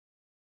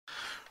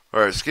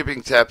Alright,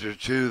 skipping chapter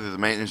 2, the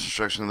maintenance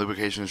instruction,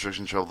 lubrication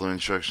instruction, trouble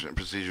instruction,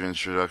 procedure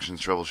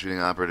introductions,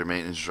 troubleshooting, operator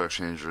maintenance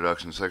instruction,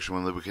 introduction, section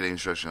 1, lubricating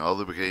instruction, all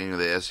lubricating of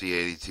the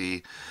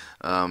SE80T,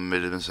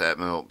 Minimus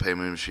Atmel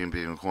payment machine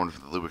being recorded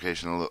for the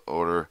lubrication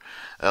order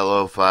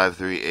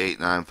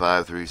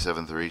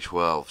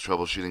LO53895373312,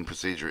 troubleshooting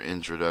procedure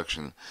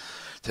introduction.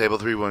 Table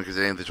 3.1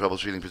 contains the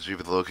troubleshooting procedure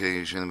for the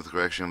location with the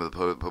correction of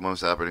the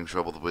most operating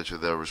trouble, which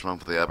are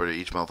responsible for the operator.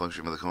 Each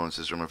malfunction of the coolant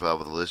system are filed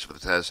with a list for the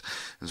test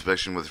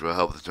inspection, which will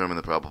help determine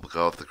the probable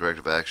cause for the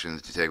corrective action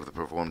to take with the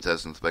performed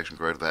test inspection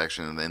corrective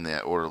action and in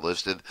that order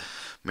listed.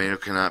 Manual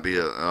cannot be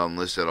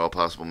listed all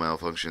possible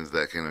malfunctions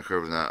that can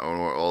occur with not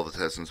or all the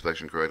test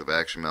inspection corrective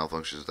action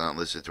malfunctions not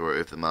listed, or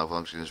if the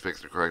malfunction is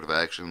fixed or corrective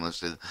action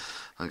listed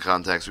on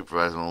contact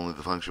supervisor only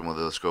the function with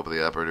the scope of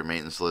the operator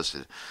maintenance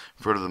listed.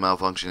 Further, the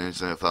malfunction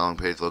incident following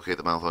page locate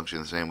the malfunction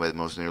in the same way,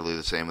 most nearly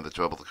the same with the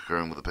trouble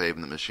occurring with the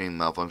pavement machine.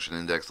 Malfunction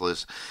index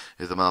list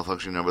is the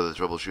malfunction number of the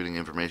troubleshooting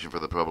information for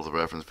the trouble. The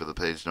reference for the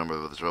page number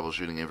of the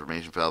troubleshooting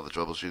information file. The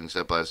troubleshooting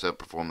step by step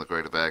perform the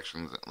corrective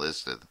actions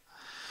listed.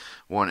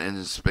 1.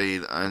 Engine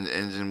speed.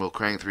 Engine will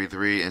crank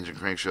 3.3. Engine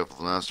crankshaft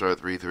will not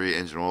start 3.3.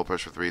 Engine oil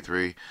pressure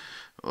 3.3.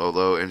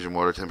 Low engine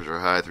water temperature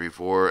high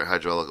 3.4.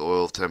 Hydraulic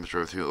oil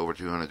temperature over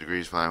 200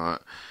 degrees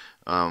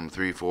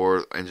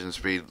 3.4. Engine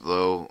speed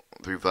low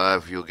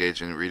 3.5. Fuel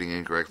gauge reading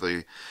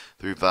incorrectly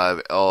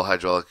 3.5. All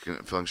hydraulic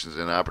functions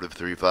inoperative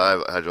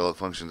 3.5. Hydraulic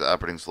functions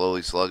operating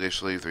slowly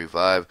sluggishly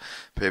 3.5.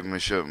 Paving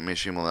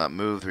machine will not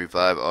move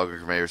 3.5. Auger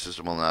conveyor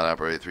system will not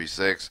operate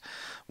 3.6.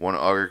 One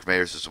auger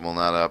conveyor system will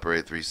not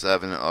operate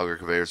 3.7. Auger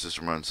conveyor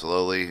system runs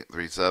slowly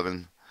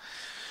 3.7.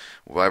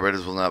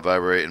 Vibrators will not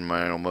vibrate in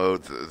manual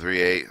mode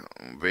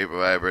 3.8. Vapor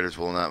vibrators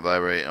will not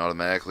vibrate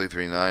automatically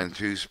 3.9.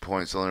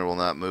 2-point cylinder will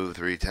not move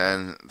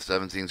 3.10.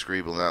 17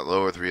 screed will not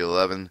lower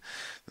 3.11.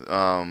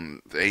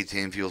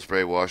 18 fuel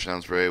spray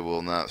washdown spray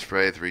will not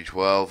spray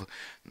 3.12.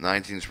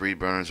 19 screed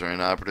burners are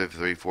inoperative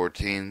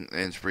 3.14.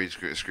 And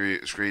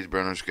screed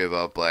burners give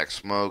off black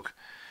smoke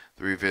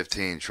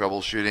 3.15.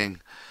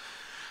 Troubleshooting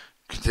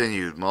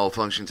continued.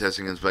 Malfunction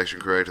testing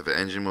inspection corrective. The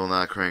engine will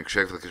not crank.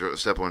 Check the control.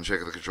 Step 1. Check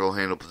the control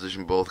handle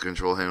position. Both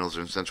control handles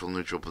are in central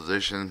neutral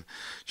position.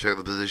 Check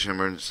the position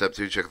emergency. Step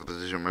 2. Check the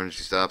position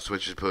emergency stop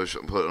switches.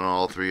 Put on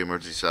all 3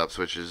 emergency stop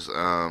switches.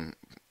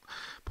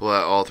 Pull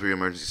out all 3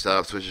 emergency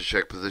stop switches.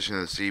 Check position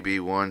in the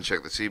CB1.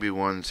 Check the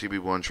CB1.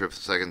 CB1 trip the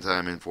second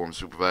time. Inform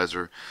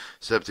supervisor.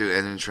 Step 2.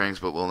 Engine shrinks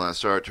but will not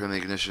start. Turn the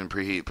ignition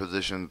preheat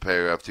position.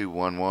 Paragraph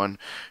 2.1.1.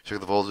 Check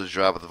the voltage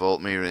drop at the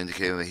voltmeter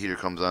indicating the heater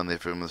comes on.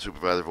 If the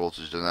supervisor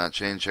voltage does not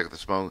change. Check the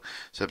smoke.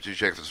 Step 2.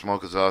 Check if the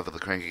smoke is off of the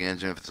cranking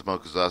engine. If the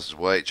smoke exhaust is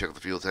white. Check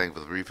the fuel tank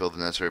for the refill. The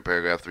necessary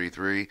paragraph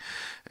 3.3.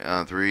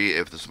 3.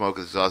 If the smoke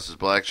exhaust is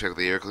black. Check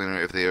the air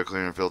cleaner. If the air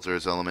cleaner filter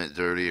is element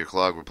dirty or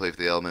clogged, replace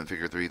the element.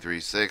 Figure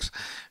 3.3.6.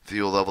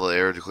 Fuel level of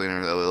air to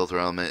cleaner filter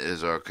element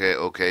is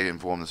okay.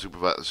 Inform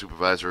the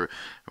supervisor.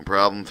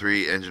 Problem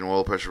 3. Engine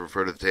oil pressure.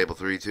 Refer to the table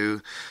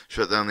 3.2.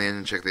 Shut down the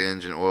engine. Check the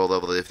engine oil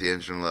level. If the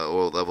engine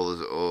oil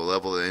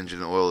level of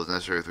engine oil is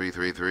necessary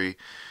 3.3.3.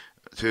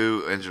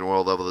 2. Engine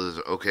oil level is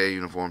okay.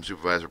 Uniform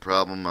supervisor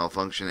problem.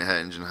 Malfunction.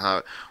 Engine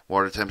hot.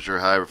 Water temperature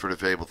high. Refer to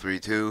table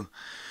 3.2.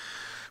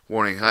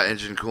 Warning, hot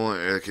engine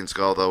coolant can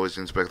scald. Always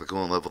inspect the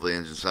coolant level of the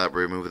engine stop.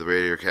 Remove the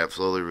radiator cap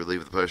slowly.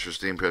 Relieve the pressure.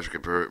 Steam pressure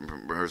can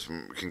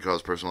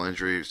cause personal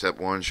injury. Step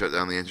 1, shut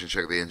down the engine.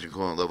 Check the engine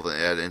coolant level. Then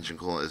add engine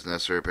coolant as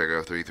necessary.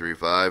 Paragraph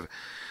 3.3.5.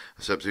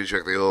 Step 2,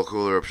 check the oil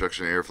cooler.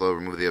 Obstruction airflow.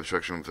 Remove the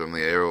obstruction from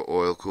the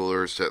oil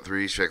cooler. Step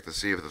 3, check to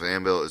see if the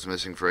fan belt is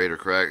missing, frayed, or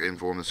cracked.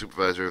 Inform the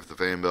supervisor if the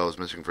fan belt is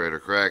missing, frayed, or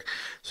cracked.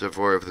 Step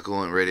 4, if the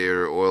coolant,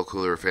 radiator, oil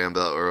cooler, or fan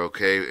belt are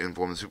okay.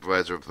 Inform the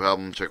supervisor of the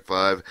problem. Check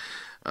 5.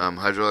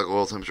 Hydraulic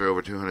oil temperature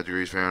over 200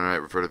 degrees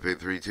Fahrenheit. Refer to page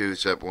 3.2.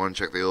 Step 1.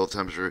 Check the oil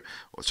temperature.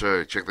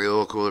 Check the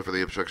oil cooler for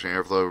the obstruction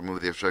airflow. Remove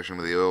the obstruction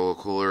with the oil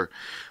cooler.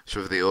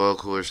 So for the oil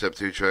cooler. Step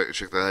 2. Check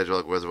the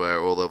hydraulic reservoir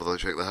oil level.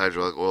 Check the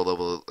hydraulic oil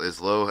level is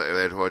low.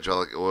 Add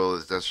hydraulic oil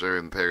is necessary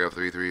in paragraph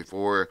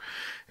 3.3.4.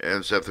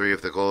 And step 3.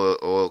 If the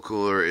oil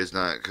cooler is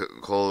not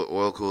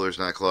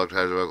clogged,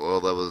 hydraulic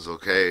oil level is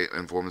okay.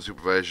 Inform the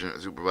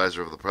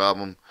supervisor of the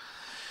problem.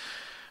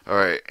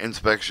 Alright,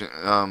 inspection,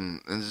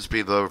 engine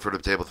speed level. Refer to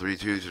table 3.2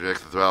 to check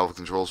the throttle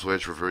control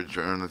switch. Refer to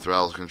turn the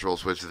throttle control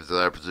switch to the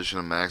desired position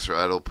of max or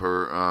idle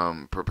per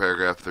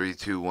paragraph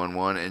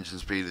 3.2.1.1. Engine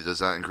speed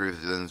does not increase,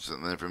 then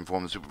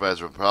inform the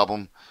supervisor of the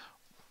problem.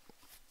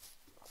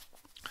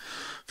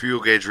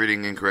 Fuel gauge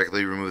reading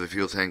incorrectly. Remove the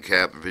fuel tank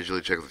cap and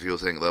visually check the fuel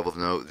tank level.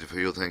 Note the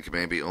fuel tank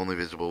may be only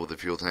visible with the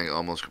fuel tank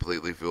almost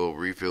completely full.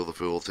 Refill the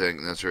fuel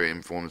tank necessary.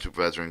 Inform the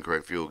supervisor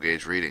incorrect fuel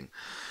gauge reading.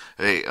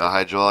 Hey, a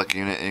hydraulic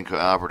unit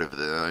inoperative.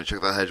 Check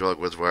the hydraulic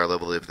reservoir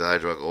level if the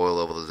hydraulic oil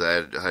level is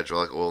added.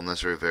 Hydraulic oil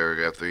necessary.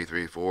 Paragraph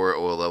 334.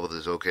 Oil level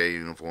is okay.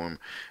 Uniform.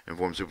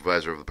 Inform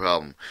supervisor of the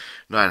problem.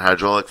 9.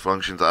 Hydraulic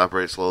functions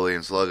operate slowly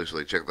and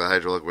sluggishly. Check the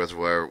hydraulic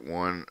reservoir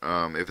 1.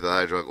 If the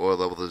hydraulic oil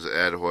level is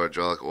added,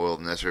 hydraulic oil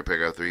necessary.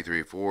 Paragraph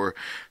 334.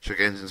 Check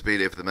engine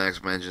speed. If the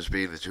maximum engine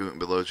speed is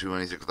below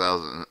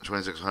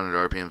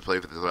 2600 RPM, play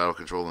for the throttle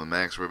control and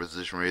max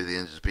reposition. Raise the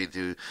engine speed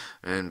to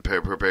and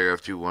per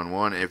paragraph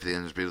 211. If the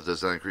engine speed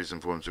does not increase,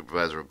 inform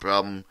supervisor of the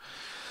problem.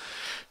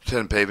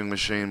 10. Paving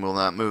machine will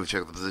not move.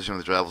 Check the position of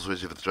the travel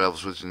switch. If the travel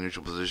switch is in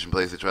neutral position,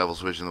 place the travel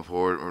switch in the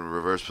forward or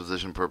reverse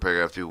position per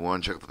paragraph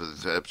 2.1. Check the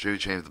step 2.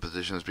 Change the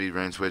position of the speed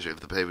range switch.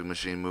 If the paving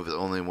machine moves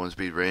only in one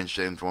speed range,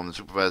 inform the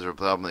supervisor of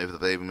the problem. If the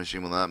paving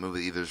machine will not move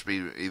either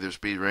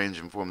speed range,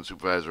 inform the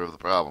supervisor of the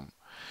problem.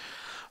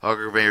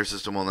 Auger conveyor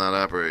system will not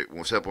operate.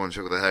 Step 1.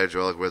 Check the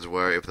hydraulic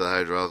reservoir. If the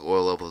hydraulic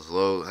oil level is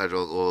low,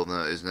 hydraulic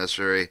oil is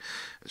necessary.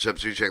 Step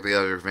 2. Check the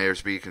auger conveyor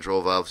speed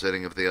control valve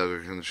setting. If the auger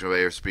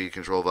conveyor speed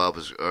control valve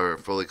is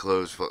fully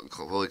closed,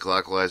 fully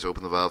clockwise,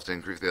 open the valve to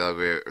increase the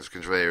auger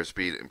conveyor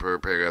speed per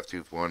paragraph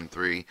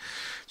 213.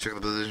 Check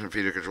the position of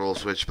feeder control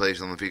switch. Place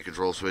on the feed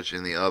control switch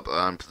in the up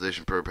on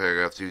position per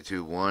paragraph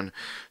 221.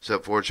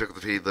 Step 4. Check the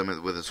feed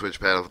limit with the switch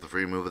paddle for the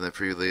free move and the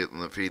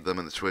feed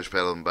limit the switch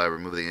paddle by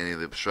removing any of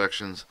the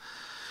obstructions.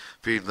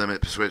 Feed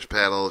limit switch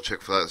paddle.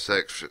 Check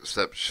step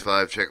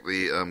 5. Check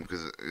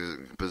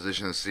the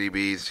position of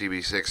CB6,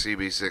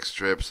 CB6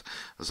 strips.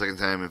 The second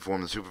time,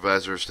 inform the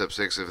supervisor. Step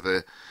 6.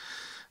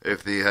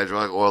 If the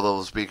hydraulic oil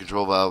level speed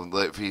control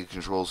valve, feed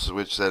control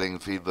switch setting,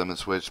 feed limit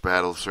switch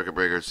paddle, circuit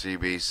breaker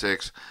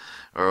CB6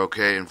 are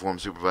okay, inform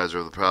supervisor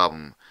of the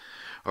problem.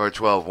 Or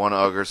 12. One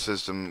auger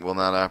system will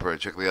not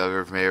operate. Check the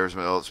auger conveyor's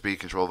speed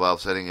control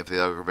valve setting. If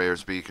the auger conveyor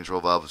speed control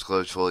valve is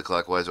closed fully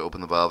clockwise, open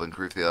the valve and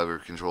increase the auger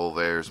control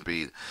conveyor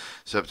speed.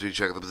 Step 2.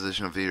 Check the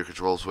position of feeder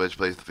control switch.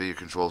 Place the feeder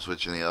control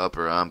switch in the up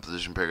or on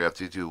position, paragraph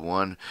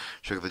 221.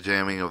 Check the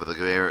jamming of the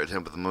conveyor.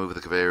 Attempt to move the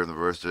conveyor in the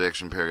reverse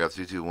direction, paragraph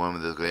 221.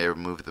 With the conveyor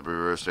move the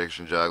reverse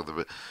direction, jog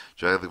the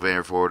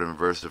conveyor forward and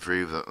reverse to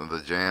free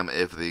the jam.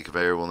 If the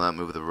conveyor will not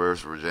move the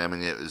reverse or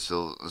jamming it is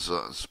still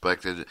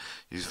suspected,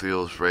 use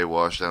fuel spray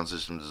washdown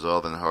system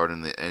dissolve and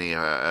harden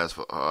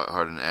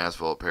hardened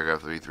asphalt,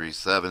 paragraph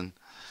 337.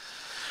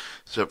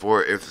 Step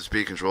 4. If the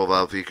speed control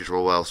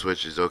valve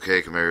switch is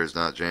okay, conveyor is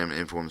not jammed,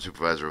 inform the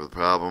supervisor of the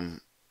problem.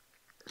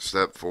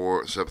 Step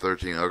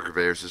 13. Auger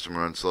conveyor system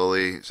runs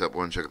slowly. Step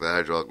 1. Check the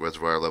hydraulic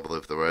reservoir level.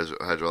 If the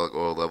hydraulic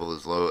oil level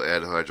is low,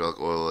 add hydraulic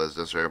oil as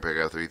necessary,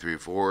 paragraph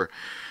 334.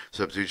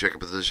 Step 2. Check the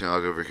position of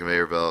auger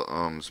conveyor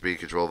valve, speed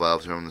control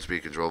valve. Turn the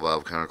speed control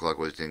valve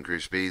counterclockwise to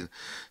increase speed.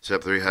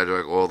 Step 3.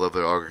 Hydraulic oil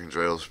level, auger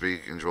control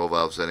speed control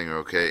valve setting are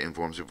okay.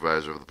 Inform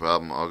supervisor of the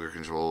problem. Auger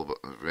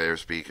conveyor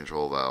speed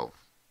control valve.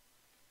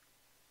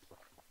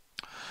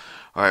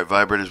 Alright,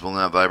 vibrators will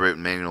not vibrate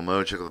in manual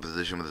mode. Check the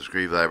position of the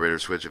screed vibrator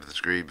switch. If the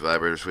screed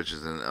vibrator switch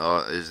is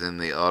in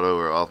the auto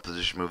or off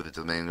position, move it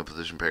to the manual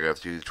position, paragraph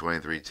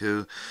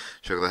 223.2.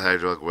 Check the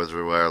hydraulic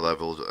reservoir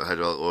level.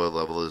 Hydraulic oil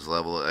level is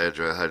level.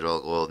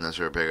 Hydraulic oil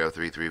necessary, paragraph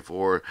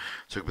 334.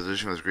 Check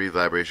position of the screed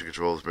vibration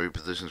control.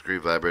 Reposition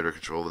screed vibrator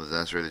control is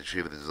necessary to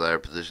achieve the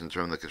desired position.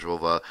 Turn the control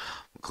valve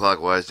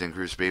clockwise to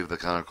increase speed, with the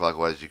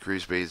counterclockwise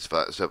decrease speed.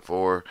 Step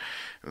 4.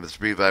 The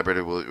speed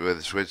vibrator with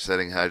the switch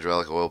setting,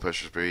 hydraulic oil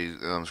pressure speed,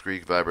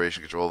 screed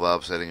vibration control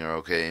valve setting are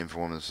okay.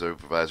 Inform the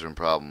supervisor and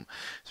problem.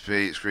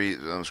 Screed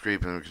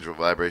control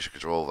vibration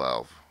control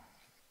valve.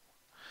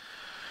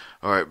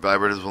 Alright,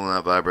 vibrators will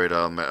not vibrate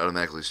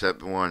automatically.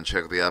 Step 1.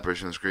 Check the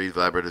operation of screed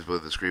vibrators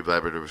with the screed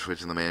vibrator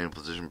switch in the manual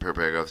position per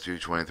paragraph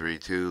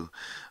 223.2.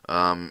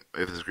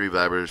 If the screed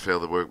vibrators fail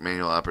to work,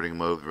 manual operating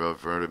mode,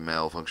 reverted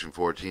malfunction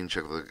 14.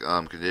 Check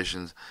the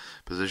conditions.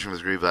 Position of the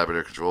screed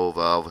vibrator control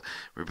valve.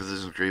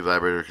 Reposition the screed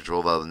vibrator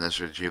control valve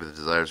necessary to achieve the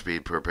desired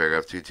speed per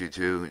paragraph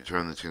 222.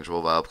 Turn the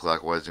control valve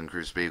clockwise to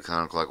increase speed,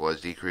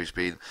 counterclockwise decrease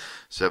speed.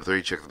 Step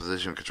 3. Check the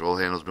position of control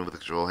handles. Move the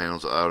control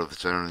handles out of the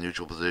center in the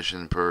neutral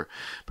position per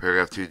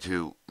paragraph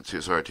 211.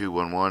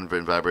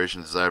 When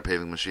vibration desired,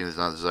 paving machine is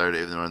not desired,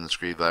 even run the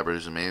screed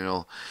vibrators in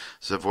manual.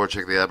 Step 4.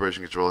 Check the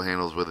operation control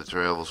handles with the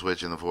travel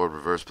switch in the forward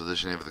reverse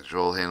position. If the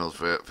control handles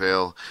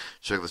fail,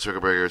 check the circuit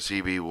breaker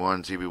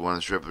CB1. CB1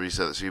 is tripped.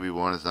 Reset the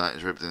CB1 is not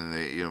tripped, and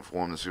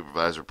inform the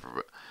supervisor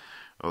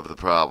of the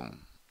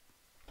problem.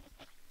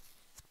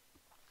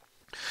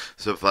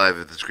 Step 5.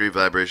 If the screed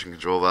vibration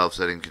control valve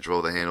setting,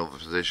 control the handle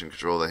position,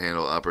 control the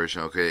handle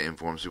operation okay,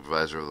 inform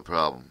supervisor of the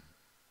problem.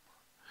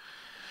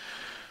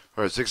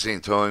 Alright,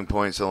 16. Towing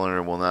point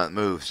cylinder will not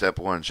move. Step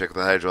 1. Check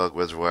the hydraulic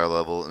reservoir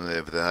level.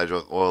 If the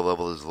hydraulic oil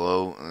level is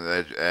low,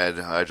 add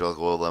hydraulic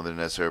oil level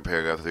necessary,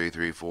 paragraph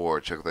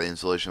 334. Check the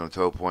insulation of the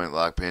tow point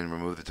lock pin.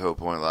 Remove the tow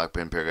point lock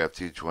pin, paragraph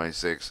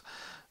 226.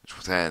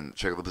 10.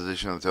 Check the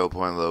position of the tow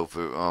point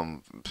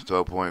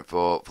tow point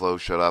flow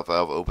shut-off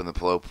valve. Open the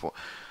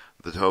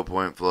tow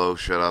point flow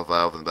shut-off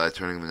valve by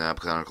turning the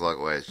knob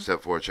counterclockwise.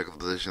 Step 4. Check the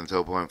position of the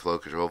tow point flow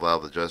control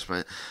valve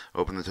adjustment.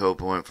 Open the tow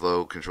point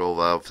flow control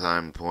valve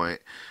time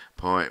point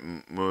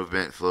point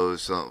movement flow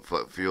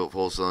fuel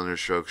full cylinder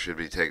stroke should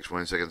be take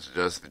 20 seconds to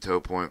adjust the toe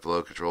point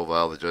flow control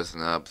valve. Adjust the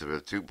knob to a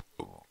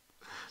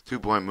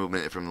 2-point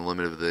movement from the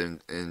limit of the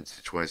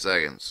into 20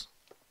 seconds.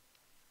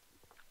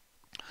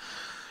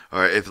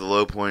 Alright, if the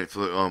low point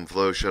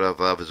flow shutoff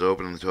valve is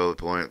open and the toilet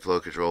point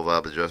flow control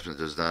valve adjustment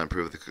does not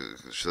improve the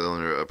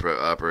cylinder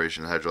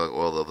operation, hydraulic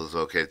oil level is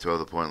okay,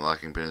 toilet point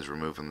locking pin is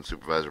removed from the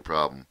supervisor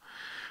problem.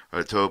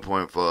 Alright, toe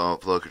point flow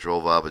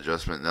control valve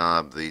adjustment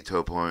knob, the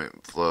toe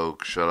point flow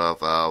shutoff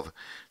valve,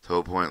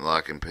 toe point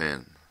locking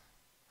pin.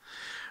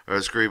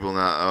 Alright, screed will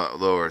not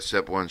lower.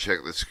 Step 1, check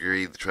the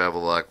screed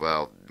travel lock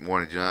valve.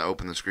 Warning, do not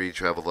open the screed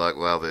travel lock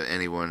valve if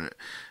anyone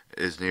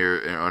is near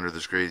and under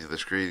the screed. The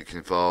screed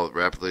can fall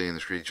rapidly and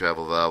the screed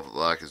travel valve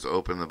lock is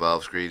open. The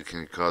valve screed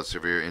can cause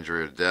severe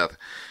injury or death.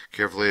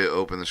 Carefully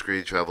open the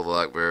screed travel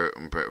lock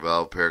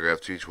valve, paragraph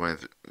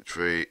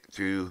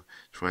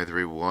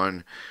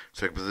 223.1.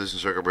 Check position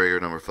circuit breaker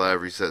number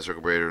 5. Reset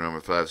circuit breaker number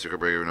 5. Circuit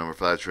breaker number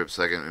 5. Trip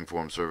second.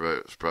 Inform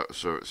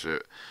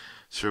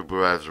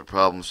supervisor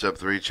problem. Step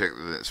 3, check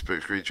the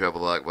screed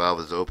travel lock valve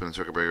is open.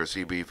 Circuit breaker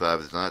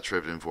CB5 is not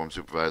tripped. Inform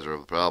supervisor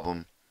of the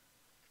problem.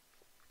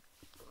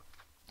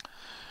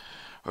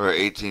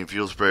 Alright, 18,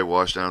 fuel spray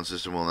washdown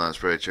system will not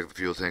spray. Check the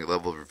fuel tank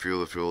level for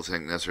fuel. The fuel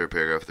tank necessary,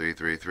 paragraph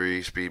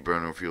 333. Speed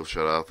burner fuel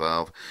shutoff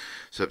valve.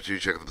 Step 2,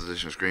 check the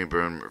position of screen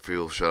burner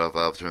fuel shutoff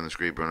valve. Turn the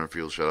screen burner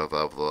fuel shutoff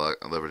valve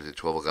lever to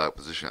 12 o'clock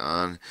position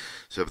on.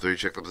 Step 3,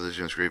 check the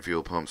position of screen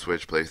fuel pump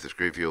switch. Place the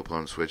screen fuel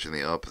pump switch in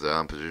the on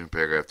position,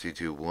 paragraph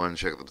 221.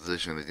 Check the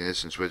position of the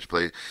ignition switch.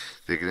 Place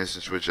the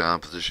ignition switch on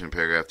position,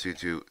 paragraph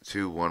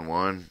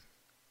 22211.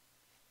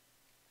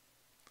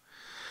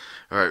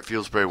 Alright,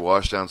 fuel spray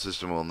washdown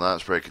system will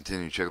not spray.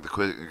 Continue. Check the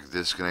quick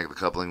disconnect the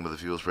coupling with the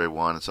fuel spray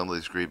wand. Assemble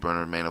the screed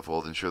burner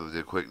manifold. Ensure that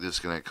the quick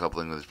disconnect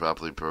coupling is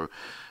properly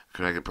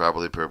connected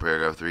properly per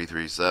paragraph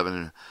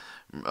 337.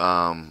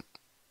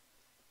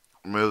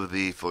 Remove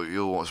the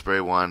fuel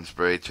spray wand,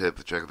 spray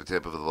tip. Check the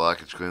tip of the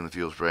blockage. Clean the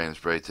fuel spray and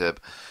spray tip.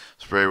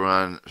 Spray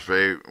wand,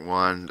 spray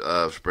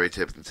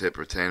tip and tip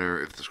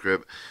retainer. If the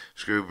screw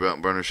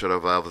burner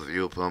shutoff valve with the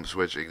fuel pump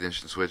switch,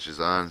 ignition switch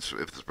is on.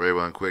 If the spray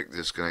wand quick,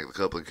 disconnect the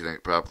coupling,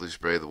 connect properly.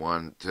 Spray the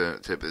wand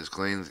tip is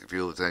clean. The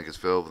fuel tank is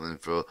filled, and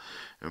then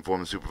inform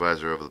the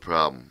supervisor of the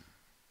problem.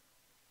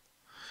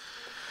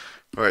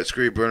 Alright,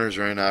 screed burners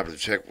are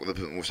inoperative. Step 1,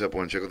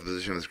 check the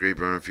position of the screed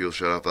burner fuel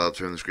shutoff valve.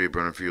 Turn the screed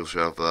burner fuel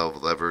shutoff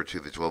valve lever to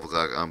the 12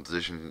 o'clock on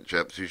position.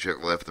 Step 2,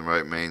 check left and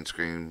right main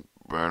screen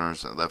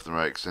burners, left and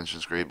right extension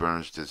screed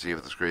burners to see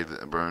if the screed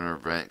burner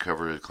vent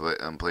cover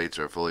plates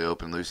are fully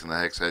open. Loosen the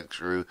hex head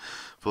screw.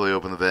 Fully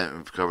open the vent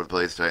and cover the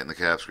plates. Tighten the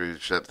cap screw.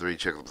 Step 3,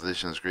 check the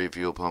position of the screed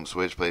fuel pump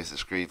switch. Place the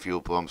screed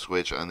fuel pump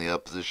switch on the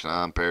up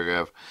position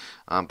paragraph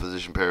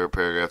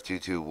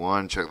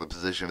 221. Check the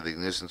position of the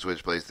ignition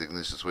switch. Place the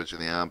ignition switch in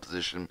the on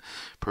position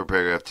per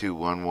paragraph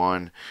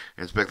 211.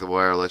 Inspect the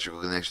wire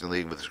electrical connection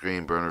leading with the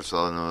screen burner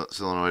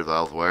solenoid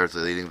valve wires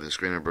leading to the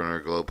screen and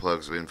burner glow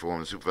plugs. Inform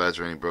the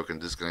supervisor any broken,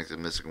 disconnected,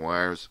 missing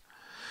wires.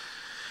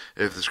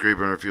 If the screed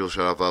burner fuel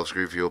shutoff valve,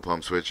 screed fuel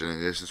pump switch, and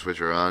ignition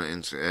switch are on,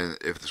 and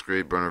if the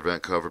screed burner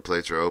vent cover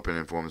plates are open,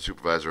 inform the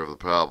supervisor of the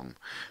problem.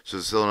 So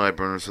the solenoid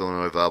burner,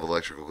 solenoid valve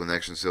electrical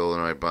connection,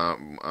 solenoid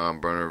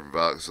burner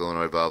valve,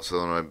 solenoid valve,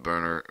 solenoid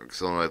burner,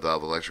 solenoid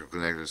valve electrical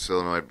connector,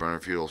 solenoid burner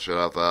fuel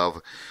shutoff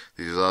valve,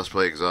 the exhaust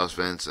plate, exhaust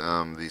vents,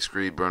 the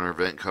screed burner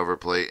vent cover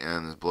plate,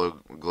 and the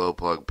glow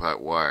plug pipe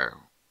wire.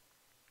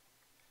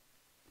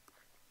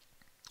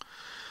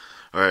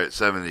 Alright,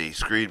 70.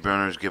 Screed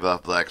burners give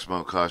off black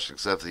smoke. Caution.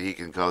 Except the heat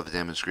can cause the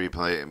damaged screed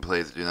plate and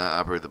plates. Do not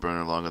operate the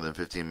burner longer than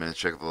 15 minutes.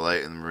 Check the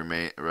light in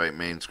the right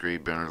main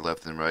screed burner,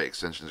 left and right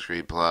extension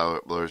screed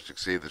blowers to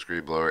see the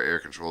screed blower air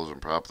controls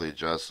and properly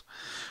adjust.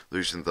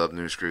 Loosen thumb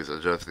new screws.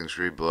 Adjusting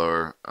screed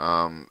blower,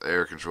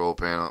 air control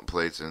panel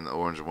plates in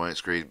orange and white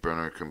screed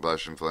burner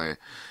combustion flame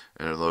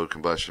and a low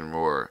combustion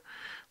roar.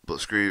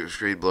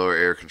 Screed blower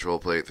air control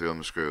plate through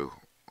the screw.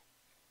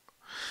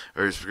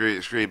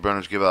 Screed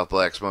burners give off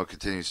black smoke.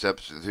 Continue. Step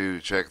 2,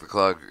 check the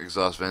clog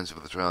exhaust vents for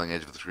the trailing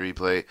edge of the screed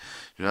plate.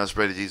 Do not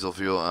spray the diesel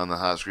fuel on the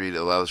hot screed.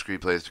 Allow the screed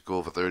plates to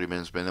cool for 30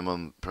 minutes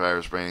minimum prior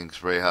to spraying.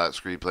 Spray hot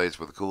screed plates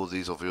with the cool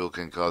diesel fuel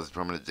can cause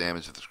permanent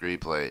damage to the screed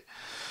plate.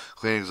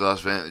 Clean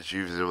exhaust vent is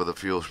usually with a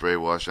fuel spray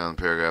wash down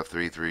paragraph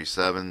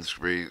 337.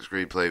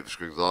 Screed plate,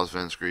 exhaust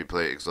vent, screed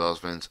plate,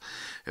 exhaust vents.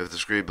 If the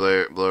screed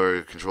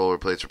blower controller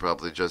plates are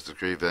properly adjusted,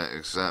 screed vent,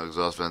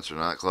 exhaust vents are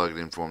not clogged,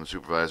 inform the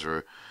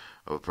supervisor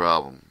of a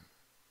problem.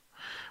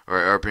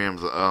 Alright, RPMs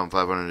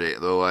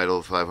 508, low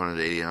idle 500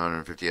 to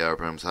 150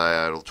 RPMs,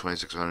 high idle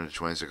 2600 to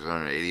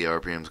 2680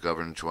 RPMs,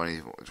 governed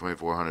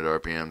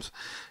 2400 RPMs.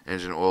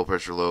 Engine oil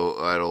pressure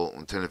low idle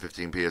 10 to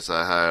 15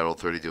 psi, high idle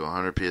 30 to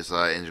 100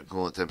 psi. Engine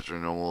coolant temperature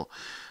normal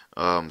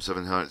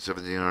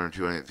 1700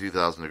 to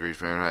 2000 degrees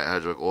Fahrenheit.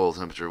 Hydraulic oil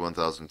temperature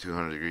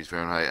 1200 degrees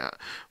Fahrenheit.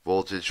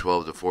 Voltage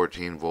 12 to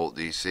 14 volt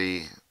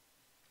DC.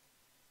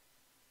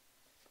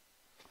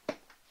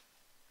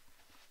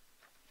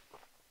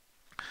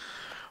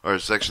 Or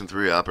Section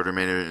 3, operator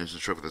maintenance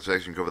instruct for the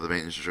section, cover the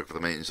maintenance instruct for the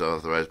maintenance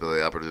authorized by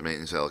the operator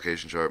maintenance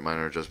allocation chart,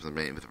 minor adjustment of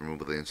maintenance with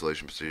removal of the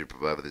installation procedure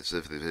provided with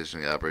the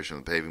efficient operation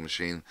of the paving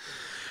machine.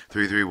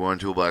 331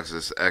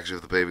 toolboxes. Action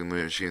of the paving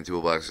machine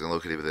toolbox is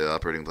located with the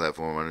operating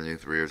platform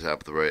underneath the rear top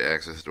of the right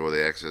access door.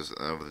 The access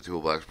of the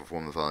toolbox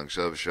perform the following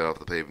shove. Shut off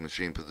the paving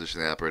machine.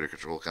 Position the operator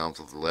control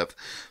console to the left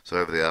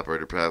side of the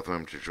operator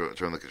platform to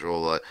turn the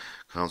control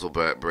console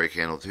brake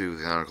handle to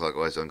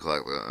counterclockwise.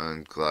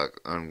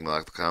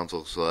 Unlock the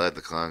console. Slide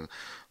the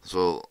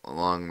console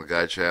along the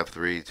guide shaft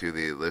 3 to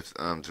the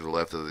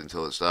left of it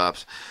until it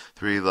stops.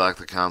 3. Lock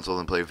the console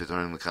and play with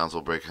turning the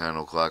console brake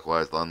handle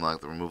clockwise.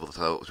 Unlock the removal of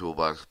the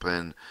toolbox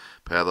pin.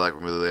 Padlock,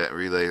 remove the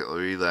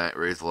relay,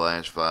 raise the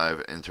latch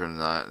 5 and turn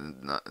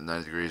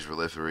 90 degrees for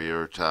lift the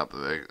rear top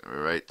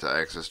right to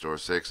access door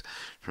 6.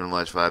 Turn the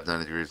latch 5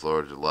 90 degrees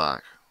lower to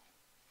lock.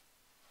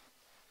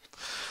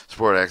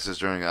 Support access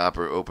during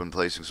open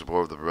placing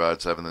support with the rod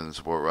 7 and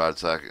support rod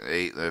socket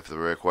 8. If the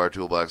required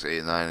toolbox 8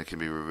 and 9, it can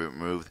be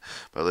removed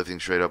by lifting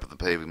straight up with the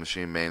paving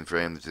machine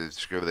mainframe to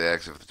secure the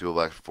access of the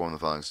toolbox. Perform the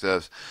following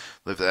steps.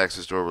 Lift the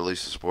access door,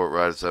 release the support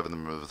rod 7,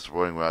 remove the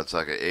supporting rod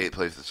socket 8,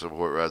 place the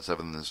support rod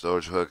 7 in the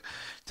storage hook.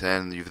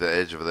 10. Use the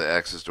edge of the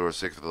access door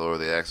 6 for the lower of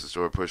the access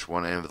door. Push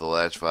one end of the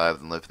latch 5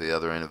 and lift the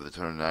other end of the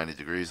turn 90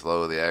 degrees.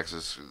 Lower the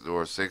access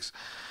door 6.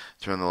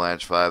 Turn the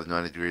latch 5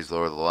 90 degrees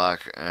lower the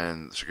lock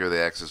and secure the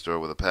access door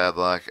with a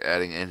padlock.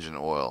 Adding engine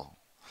oil.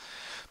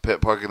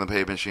 Parking the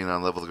paving machine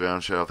on level of the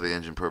ground. Shut off the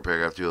engine per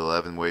paragraph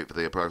 211. Wait for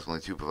the approximately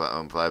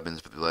 5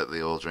 minutes to let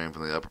the oil drain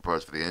from the upper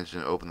parts of the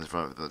engine. Open the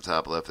front from the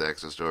top left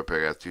access door.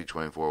 Paragraph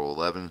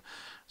 224.11.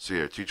 So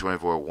here,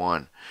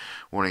 224.1.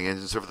 Warning,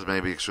 engine surface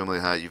may be extremely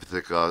hot. Use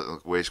thick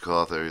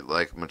waistcloth or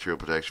like material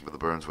protection for the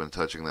burns when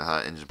touching the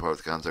hot engine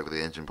parts. Contact with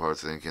the engine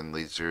parts then can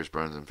lead to serious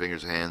burns in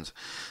fingers, hands.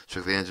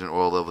 Check the engine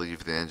oil level. Use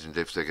the engine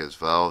dipstick as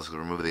valves.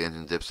 Remove the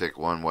engine dipstick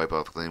 1. Wipe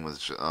off clean with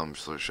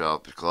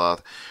shop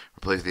cloth.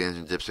 Replace the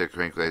engine dipstick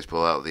crankcase.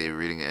 Pull out the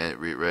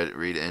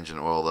read engine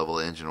oil level.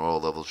 The engine oil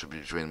level should be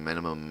between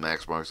minimum and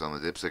max marks on the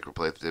dipstick.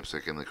 Replace the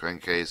dipstick in the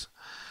crankcase.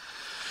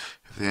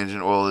 If the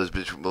engine oil is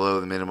below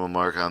the minimum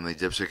mark on the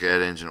dipstick,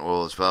 add engine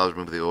oil as follows.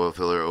 Remove the oil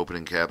filler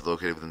opening cap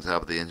located within the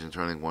top of the engine,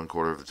 turning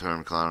 1/4 of the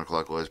turn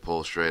counterclockwise.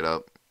 Pull straight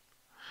up.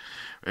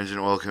 Engine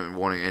oil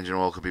engine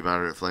oil can be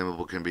moderate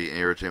flammable, can be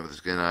irritant with the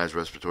skin, eyes,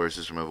 respiratory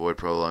system. Avoid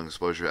prolonged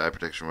exposure. Eye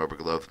protection rubber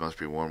gloves must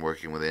be worn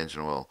working with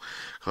engine oil.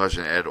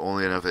 Caution, add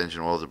only enough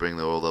engine oil to bring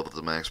the oil level to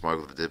the max mark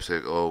of the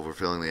dipstick.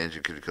 Overfilling the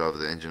engine could cause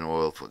the engine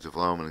oil to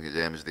foam and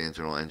damage the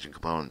internal engine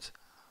components.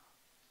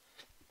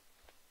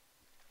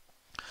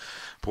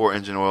 Pour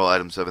engine oil,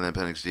 item 7,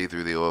 appendix D,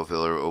 through the oil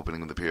filler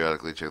opening the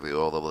periodically. Check the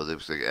oil level of the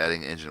dipstick.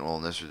 Adding engine oil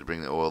necessary to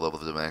bring the oil level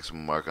to the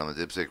maximum mark on the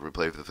dipstick.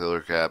 Replace the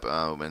filler cap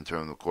and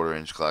turn the 1/4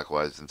 inch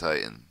clockwise and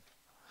tighten.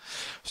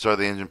 Start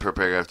the engine per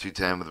paragraph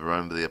 210 with a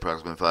run for the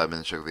approximate 5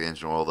 minutes. Check the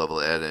engine oil level.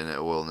 Add in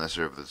oil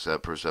necessary for the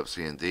step per step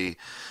C and D.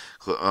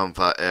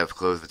 F.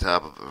 Close the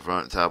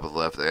front top of the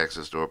left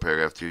access door.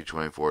 Paragraph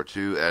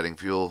 224.2. Adding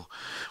fuel.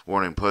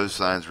 Warning: post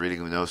signs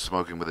reading no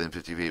smoking within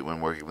 50 feet when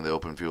working with the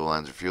open fuel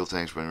lines or fuel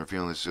tanks. When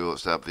refueling the fuel,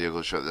 stop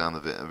vehicle. Shut down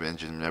the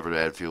engine. Never to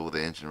add fuel with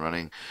the engine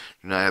running.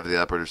 Do not have the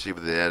operator see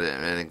with the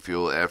adding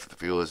fuel after the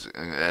fuel is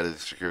added.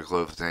 Secure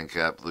close the tank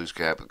cap, loose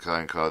cap,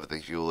 and cause the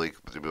fuel leak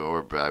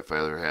or by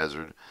fire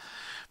hazard.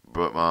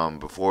 But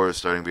before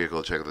starting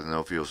vehicle, check that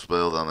no fuel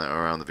spilled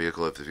around the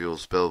vehicle. If the fuel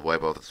is spilled,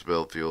 wipe off the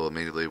spilled fuel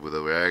immediately with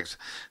the rags.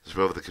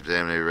 Dispose of the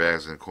contaminated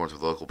rags in accordance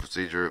with local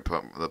procedure.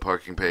 The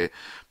part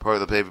of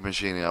the paving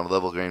machine on the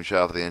level grain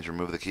shaft of the engine.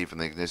 Remove the key from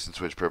the ignition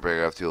switch per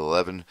paragraph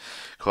 211.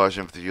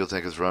 Caution: if the fuel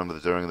tank is run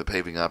during the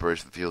paving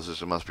operation, the fuel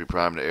system must be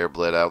primed to air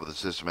bled out with the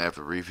system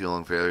after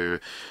refueling.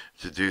 Failure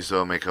to do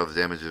so may cause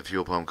damage to the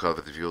fuel pump. Cover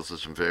the fuel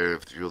system failure.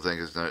 If the fuel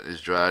tank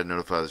is dry,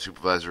 notify the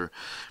supervisor.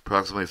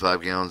 Approximately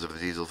 5 gallons of the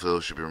diesel fuel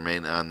should be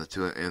remain on in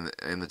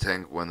the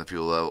tank when the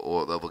fuel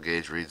level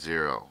gauge reads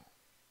 0.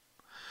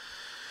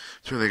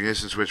 Turn the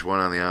ignition switch 1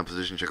 on the on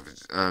position. Check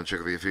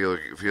the fuel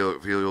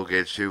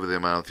gauge 2 with the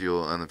amount of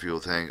fuel on the fuel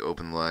tank.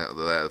 Open the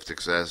left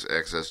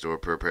access door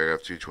per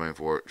paragraph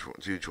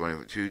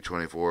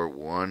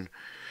 224.1.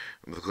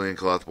 With a clean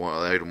cloth,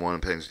 item 1,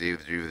 appendix D,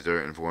 retrieve the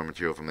dirt and foreign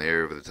material from the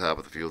area over the top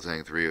of the fuel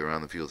tank. 3,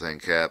 around the fuel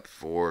tank cap.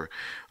 4,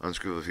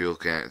 unscrew the fuel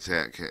tank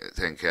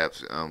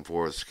caps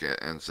 4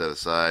 and set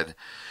aside.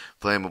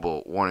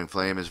 Flammable. Warning: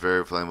 flame is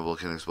very flammable,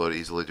 can explode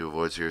easily. To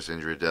avoid serious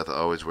injury or death,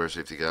 always wear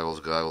safety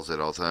goggles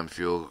at all times.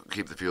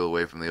 Keep the fuel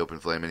away from the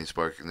open flame, any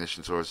spark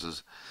ignition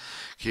sources.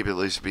 Keep at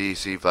least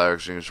B/C fire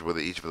extinguisher with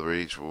each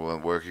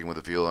when working with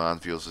the fuel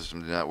on fuel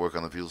system. Do not work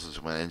on the fuel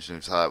system when the engine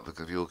is hot.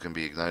 The fuel can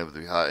be ignited with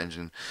the hot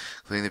engine.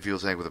 Clean the fuel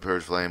tank with a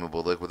purge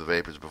flammable liquid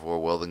vapors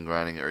before welding,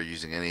 grinding, or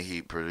using any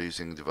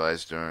heat-producing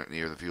device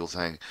near the fuel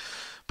tank.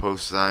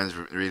 Post signs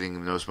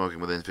reading no smoking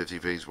within 50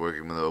 feet,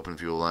 working with open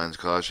fuel lines.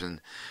 Caution: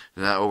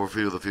 do not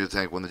overfuel the fuel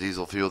tank when the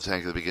diesel fuel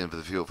tank is beginning for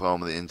the fuel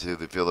foam into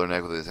the filler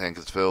neck when the tank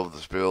is filled. The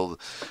spilled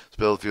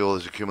fuel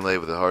is accumulated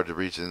with it hard to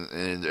reach in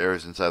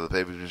areas inside the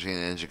paving machine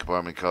and engine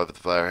compartment. Cause the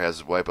fire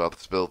hazard, wipe off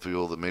the spilled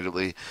fuel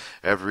immediately.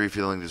 After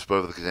refueling,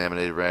 dispose of the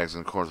contaminated rags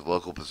in accordance with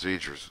local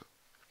procedures.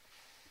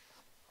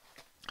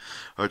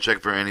 Or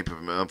check for any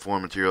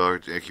foreign material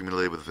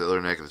accumulated with the filler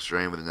neck of the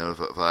strain with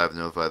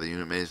notify the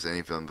unit mates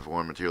any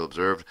foreign material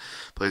observed.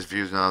 Place the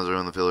fuse nozzle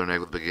on the filler neck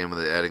with begin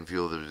with adding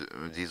fuel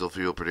to diesel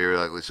fuel.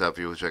 Periodically stop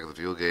fuel. Check the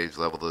fuel gauge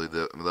level.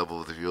 The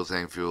level of the fuel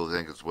tank. Fuel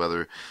tank is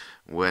weather.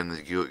 When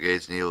the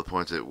gauge needle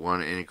points at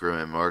 1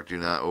 increment mark, do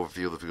not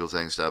overfuel the fuel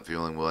tank. Stop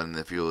fueling when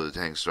the fuel of the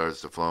tank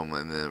starts to foam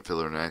in the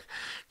filler neck.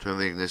 Turn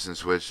the ignition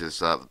switch to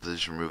stop the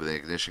position. Remove the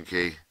ignition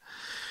key.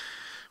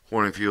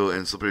 Warning: fuel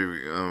and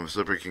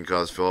slippery can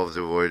cause valves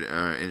to avoid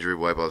injury.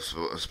 Wipe off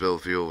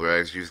spilled fuel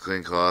rags. Use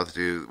clean cloth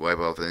to wipe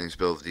off any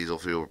spilled diesel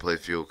fuel. Replace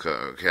fuel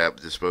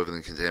cap. Dispose of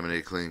the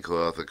contaminated clean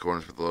cloth in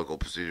accordance with the local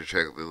procedure.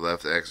 Check the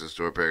left access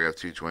door, paragraph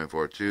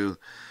 224.2.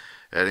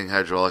 Adding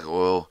hydraulic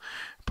oil.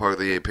 Park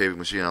the paving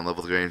machine on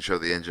level grade and shut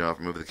the engine off.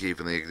 Remove the key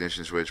from the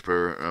ignition switch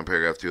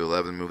paragraph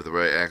 211. Move the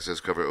right access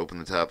cover. Open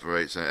the top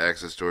right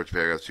access door,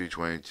 paragraph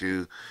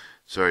 222.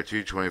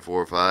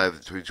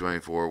 224.5,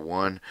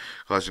 224.1.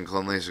 Caution: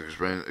 cleanliness is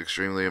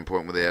extremely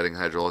important with adding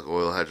hydraulic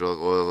oil.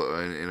 Hydraulic oil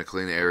in a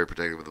clean area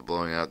protected with the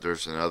blowing out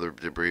dirt and other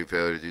debris.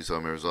 Failure to do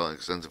so may result in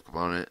extensive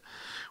component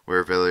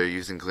wear. Failure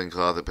using clean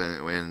cloth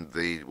when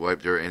the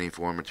wipe dirt any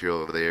foreign material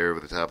over the area over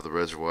the top of the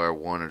reservoir.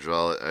 1.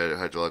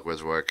 Hydraulic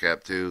reservoir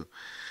cap. 2.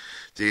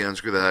 D.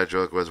 Unscrew the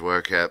hydraulic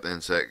reservoir cap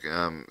and set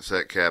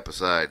cap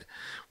aside.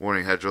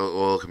 Warning: hydraulic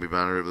oil can be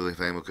moderately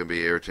flammable, can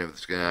be irritant for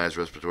the skin, eyes,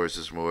 respiratory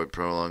system, avoid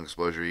prolonged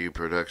exposure.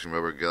 Production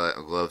rubber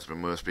gloves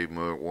must be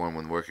worn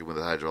when working with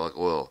the hydraulic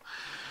oil.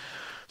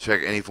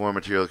 Check any foreign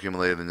material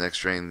accumulated in the next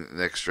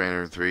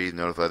strainer. 3.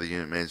 Notify the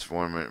unit mates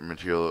foreign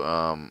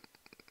material.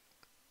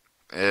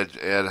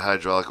 Add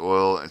hydraulic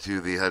oil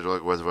to the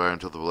hydraulic reservoir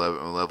until the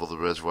level of the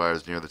reservoir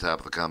is near the top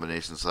of the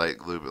combination site.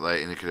 Glue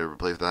light indicator.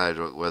 Replace the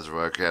hydraulic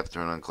reservoir cap.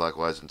 Turn on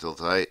clockwise until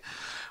tight.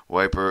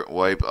 Wipe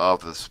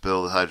off the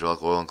spilled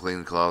hydraulic oil and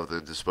clean cloth.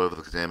 Dispose of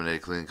the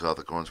contaminated clean cloth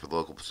in accordance with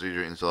local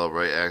procedure. Install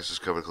right access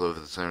cover close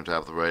at the center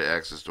top of the right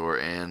access door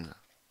and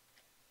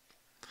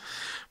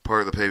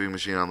park the paving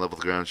machine on level with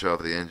the ground. Shut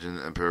off the engine.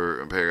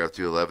 Paragraph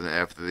 211.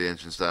 After the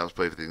engine stops,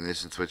 play for the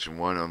ignition switch in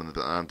 1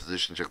 on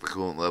position. Check the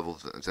coolant level,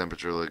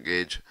 temperature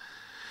gauge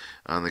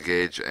on the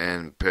gauge,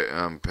 and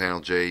panel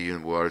J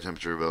unit water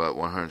temperature of about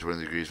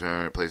 120 degrees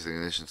Fahrenheit. Place the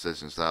ignition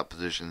switch in stop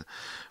position.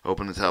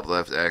 Open the top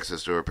left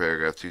access door,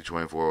 paragraph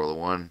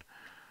 224.1.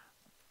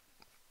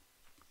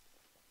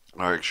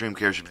 Our extreme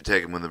care should be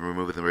taken when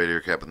removing the radiator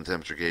cap and the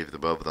temperature gauge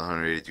above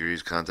 180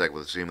 degrees. Contact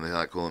with extremely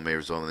hot coolant may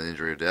result in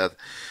injury or death.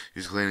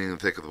 Use cleaning the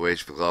thick of the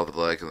waste for glove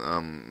like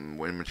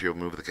when material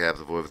remove the caps,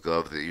 avoid with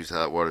gloves. Use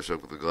hot water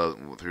soaked with the glove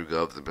through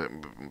gloves.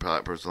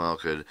 The personnel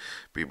could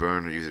be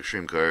burned. Or use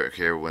extreme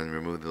care when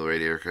removing the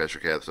radiator pressure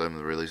caps. The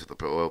release of the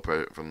oil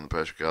from the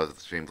pressure causes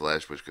the steam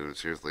flash, which could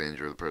seriously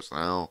injure the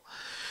personnel.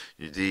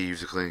 D.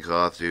 Use a clean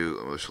cloth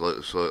to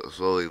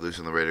slowly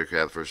loosen the radiator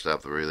cap. First,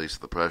 stop the release of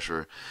the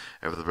pressure.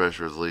 After the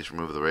pressure is released,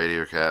 remove the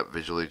radiator cap.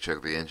 Visually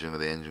check the engine with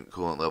the engine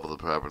coolant level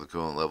to properly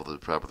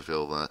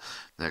fill the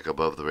neck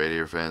above the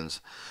radiator fins.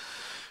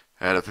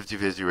 Add a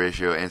 50-50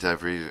 ratio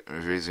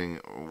anti-freezing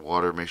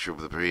water mixture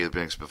with the preheated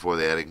mix before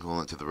the adding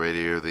coolant to the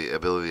radiator. The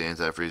ability to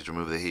anti-freeze to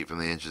remove the heat from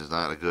the engine is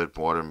not a good.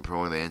 Water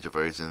pouring the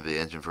antifreeze into the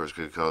engine first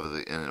could cause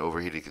in an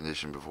overheated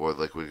condition before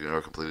liquid or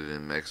completed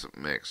in mix.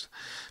 Mix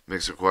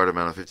required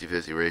amount of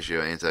 50-50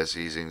 ratio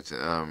anti-seizing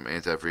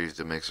anti-freeze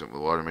to mix with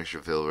water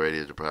mixture. Fill the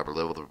radiator to proper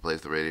level to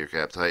replace the radiator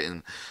cap.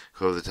 Tighten.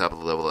 Close the top of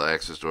the level of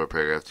access door.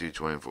 Paragraph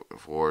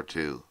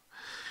 224.2.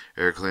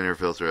 Air cleaner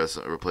filter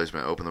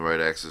replacement. Open the right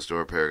access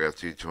door. Paragraph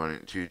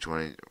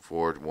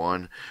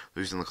 224.1.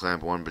 Loosen the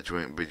clamp 1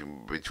 between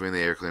the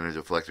air cleaner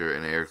deflector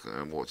and air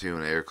 2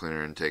 and air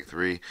cleaner intake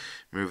 3.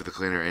 Move the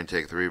cleaner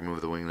intake 3.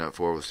 Remove the wing nut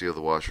 4. With seal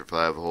the washer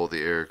 5. Hold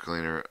the air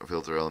cleaner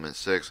filter element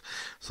 6.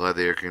 Slide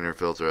the air cleaner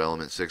filter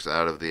element 6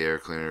 out of the air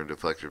cleaner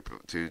deflector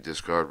to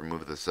discard.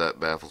 Remove the set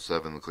baffle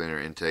 7. The cleaner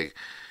intake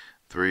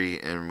 3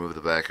 and remove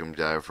the vacuum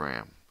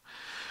diaphragm.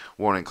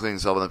 Warning: clean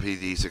solvent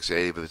PD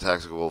 680 with a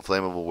toxical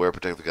flammable. Wear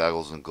protective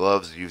goggles and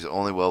gloves. Use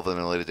only well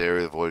ventilated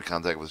area. Avoid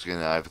contact with skin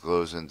and eye with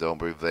clothes, and don't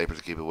breathe vapor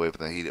to keep away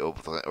from the heat or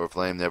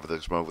flame. Never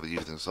the smoke with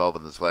using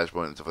solvent as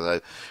flashpoint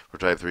for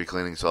type 3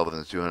 cleaning. Solvent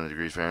is 200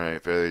 degrees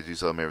Fahrenheit. Failure to do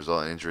so may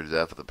result in injury to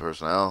death of the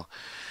personnel.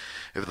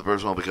 If the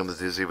personnel becomes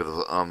dizzy while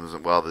the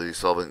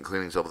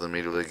cleaning solvent,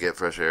 immediately get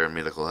fresh air and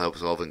medical help.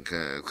 Solvent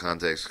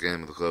contacts skin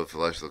with the clothes,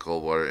 flush the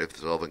cold water. If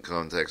the solvent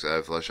contacts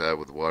eye, flush eye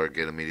with water.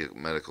 Get immediate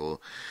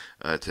medical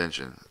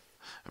attention.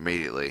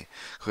 immediately.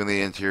 Clean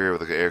the interior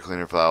with an air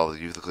cleaner file.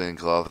 Use the cleaning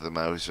cloth with the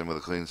motion with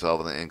a clean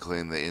solvent and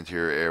clean the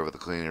interior air with a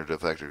cleaner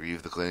deflector.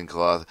 Use the cleaning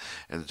cloth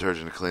and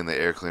detergent to clean the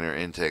air cleaner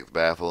intake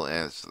baffle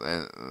and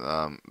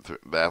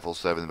baffle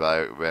 7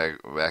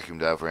 vacuum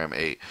diaphragm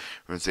 8.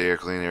 Rinse the air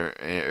cleaner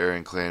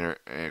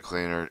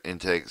cleaner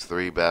intakes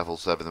 3 baffle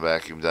 7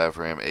 vacuum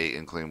diaphragm 8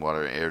 in clean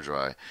water and air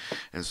dry.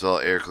 Install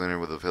air cleaner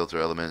with a filter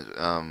element.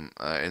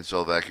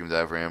 Install vacuum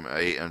diaphragm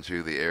 8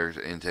 onto the air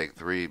intake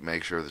 3.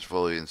 Make sure it's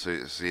fully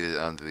seated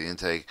onto the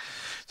intake.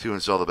 2.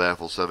 Install the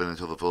baffle 7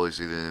 until the fully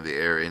seated into the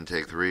air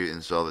intake 3.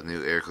 Install the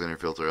new air cleaner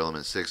filter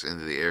element 6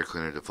 into the air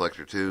cleaner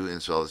deflector 2.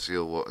 Install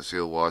the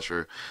seal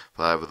washer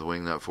 5 with the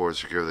wing nut 4.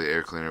 Secure the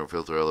air cleaner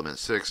filter element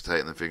 6.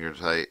 Tighten the finger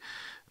tight.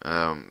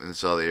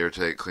 Install the air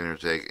cleaner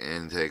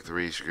intake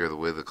 3. Secure the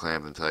with the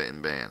clamp and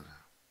tighten band.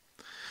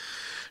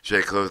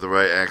 Close the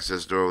right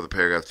access door with a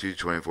paragraph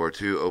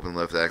 224.2. Open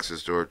left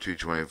access door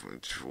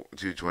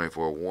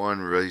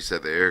 224.1.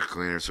 Reset the air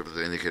cleaner surface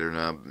indicator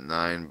knob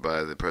 9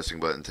 by the pressing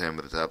button 10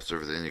 with the top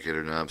surface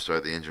indicator knob.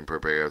 Start the engine per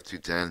paragraph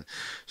 210.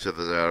 Set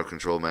the auto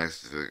control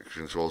max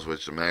control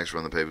switch to max.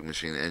 Run the paving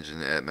machine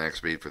engine at max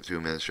speed for 2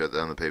 minutes. Shut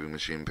down the paving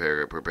machine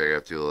per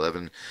paragraph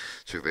 211.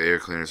 Check the air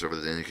cleaner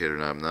surface indicator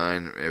knob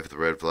 9. If the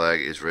red flag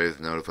is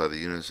raised, notify the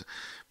unit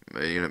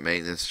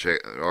maintenance. Check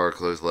or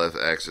close left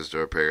access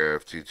door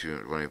paragraph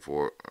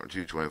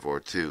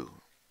 224.2.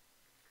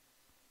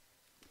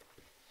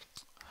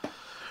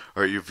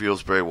 Alright, your fuel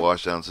spray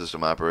washdown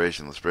system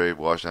operation. The spray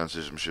washdown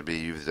system should be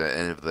used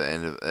at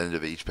the end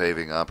of each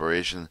paving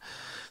operation.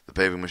 The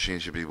paving machine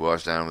should be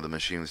washed down with the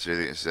machine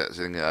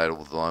sitting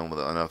idle long with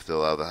enough to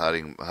allow the hot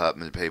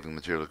paving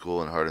material to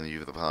cool and harden the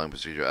use of the following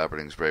procedure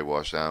operating spray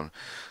washdown.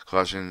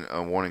 Caution,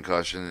 warning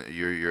caution,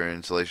 your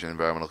installation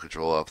environmental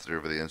control officer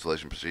for the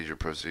installation procedure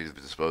proceeds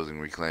with disposing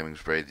reclaiming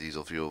sprayed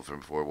diesel fuel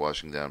before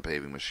washing down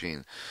paving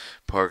machine.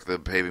 Park the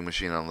paving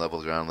machine on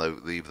level ground,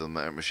 leave the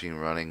machine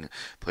running,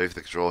 place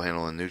the control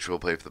handle in neutral,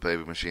 place the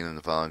paving machine in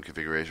the following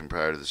configuration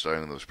prior to the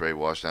starting of the spray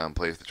washdown,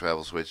 place the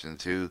travel switch in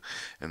 2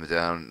 in the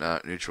down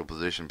neutral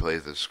position,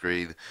 place the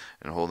screed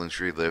and holding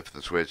screed lift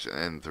the switch,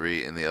 and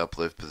 3 in the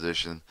uplift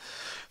position.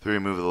 3.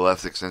 Move the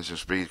left extension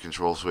speed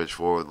control switch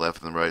forward,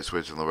 left and the right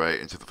switch on the right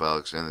into the file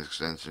extend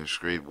extension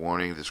screed.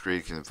 Warning, the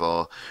screed can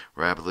fall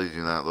rapidly.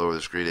 Do not lower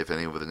the screed, if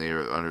any, with the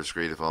near or under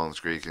screed. If falling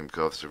screed can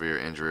cause severe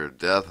injury or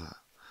death.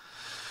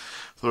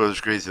 Lower the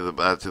screed to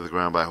the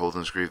ground by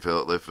holding the screed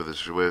lift with the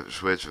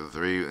switch.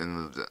 3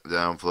 in the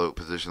down float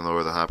position.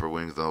 Lower the hopper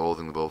wings by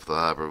holding both the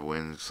hopper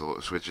wings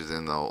switches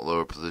in the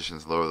lower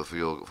positions. Lower the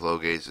flow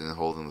gates and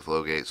holding the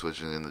flow gate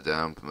switches in the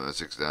down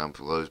 6 down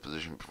closed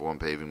position. Perform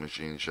paving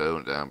machine show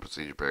down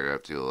procedure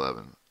paragraph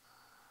 211.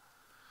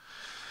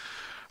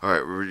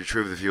 Alright,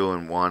 retrieve the fuel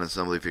in wand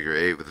assembly figure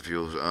 8 with the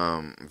fuel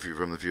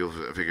from the fuel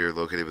figure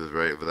located with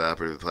the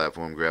operative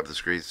platform. Grab the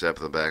screed, step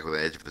to the back with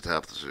the edge of the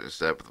top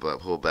step,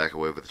 pull back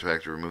away with the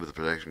tractor, remove the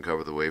protection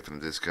cover away from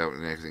the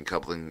disconnecting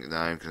coupling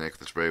 9, connect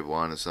the spray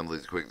wand assembly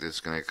to quick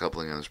disconnect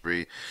coupling on the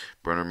spray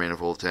burner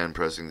manifold 10,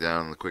 pressing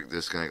down on the quick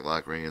disconnect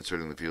lock ring,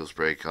 inserting the fuel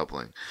spray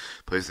coupling.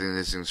 Place the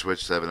ignition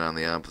switch 7 on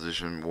the on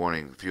position.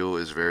 Warning, fuel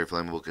is very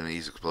flammable, can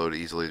explode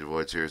easily to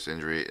avoid serious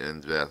injury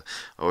and death.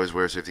 Always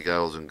wear safety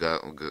goggles and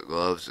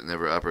gloves.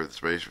 Never operate the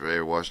spray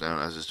or wash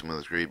down system with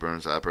the screed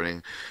burners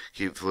operating.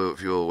 Keep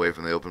fuel away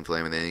from the open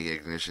flame and any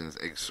ignition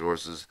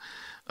sources.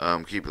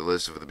 Keep a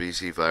list of the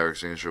BC fire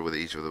extinguisher with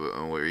each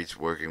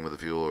working with the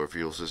fuel or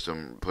fuel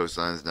system. Post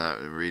signs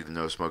not read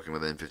no smoking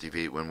within 50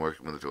 feet when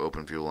working with the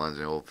open fuel lines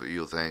and old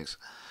fuel tanks.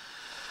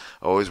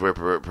 Always wear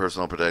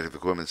personal protective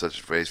equipment such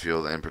as face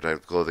shield and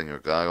protective clothing or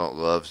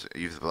gloves.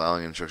 Use the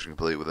following instruction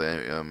complete with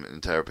the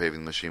entire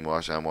paving machine.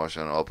 Wash down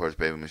all parts of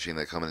the paving machine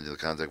that come into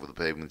contact with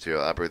the paving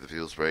material. Operate the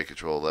fuel spray.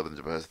 Control 11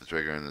 to press the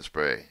trigger in the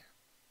spray.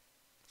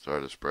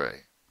 Start a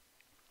spray.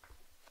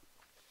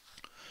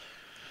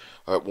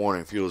 Alright,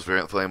 warning, fuel is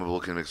very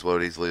flammable, can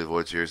explode easily,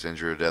 avoid serious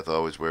injury or death.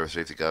 Always wear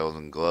safety goggles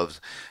and gloves.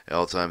 At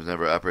all times,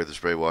 never operate the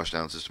spray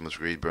washdown system with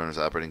screed burners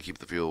operating. Keep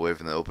the fuel away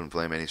from the open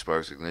flame, any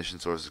sparks, ignition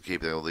sources.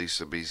 Keep at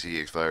least a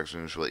BC fire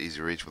extinguisher with easy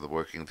reach with a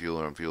working fuel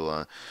or on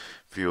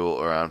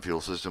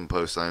fuel system.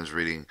 Post signs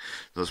reading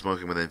no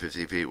smoking within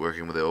 50 feet,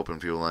 working with the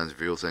open fuel lines and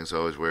fuel tanks.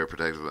 Always wear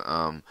protective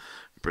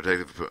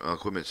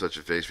equipment such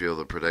as face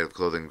shield, protective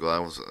clothing,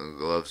 gloves.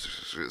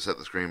 Set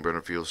the screen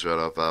burner fuel shut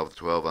off valve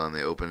 12 on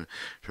the open.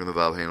 Turn the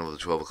valve handle to the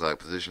 12 o'clock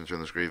position.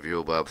 Turn the screen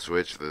fuel valve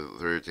switch to the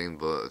 13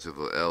 to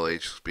the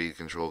LH speed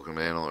control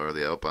command or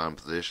the outbound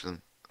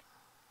position.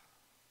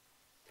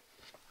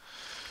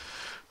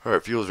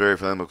 Alright, fuel is very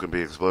flammable, can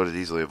be exploded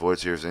easily. Avoid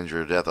serious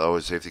injury or death.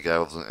 Always safety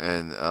goggles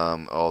and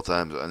all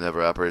times.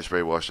 Never operate a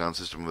spray washdown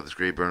system with the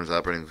screed burners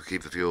operating to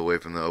keep the fuel away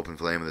from the open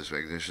flame of this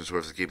ignition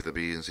source. To keep the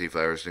B and C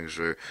fire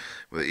extinguisher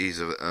with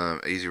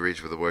easy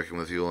reach with the working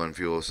with fuel and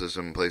fuel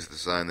system. Place the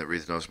sign that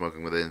reads no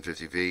smoking within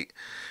 50 feet.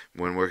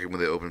 When working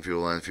with the open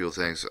fuel line, fuel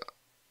tanks.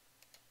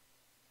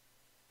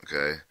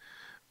 Okay.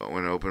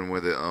 when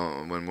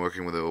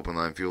working with the open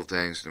line fuel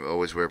tanks,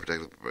 always wear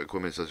protective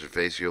equipment such as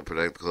face shield,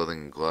 protective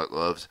clothing, and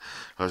gloves.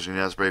 Do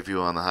not spray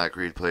fuel on the hot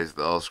screed plates.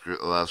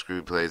 Allow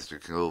screed plates to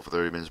cool for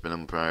 30 minutes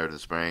minimum prior to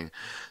spraying.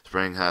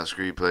 Spraying hot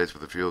screed plates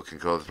with the fuel can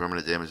cause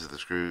permanent damage to the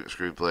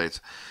screw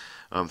plates.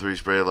 3.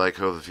 Spray a light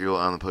coat of the fuel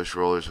on the push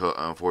rollers.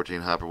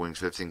 14. Hopper wings.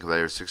 15.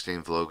 Conveyors.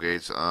 16. Flow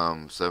gates.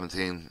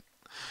 17.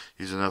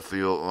 Use enough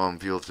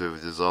fuel to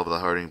dissolve the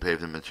hardening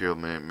pavement material.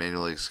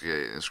 Manually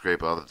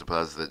scrape off the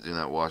deposits that do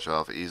not wash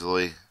off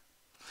easily.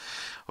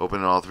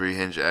 Open all 3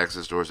 hinge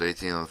access doors.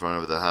 18 on the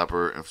front of the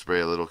hopper, and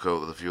spray a little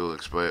coat of the fuel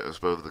exposed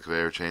to the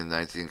conveyor chain.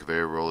 19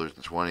 conveyor rollers,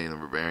 and 20 in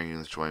the bearing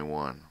units.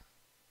 21.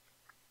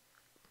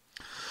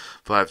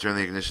 5. Turn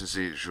the ignition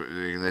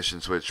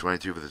switch.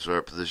 22 for the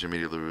start position.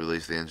 Immediately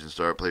release the engine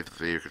start plate for the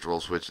feeder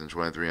control switch, and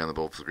 23 on the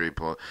both screed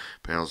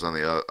panels on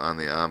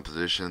the on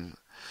position.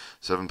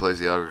 7. Place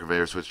the auger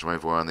conveyor switch.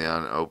 24 on the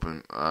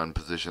on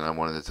position on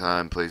one at a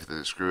time. Place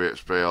the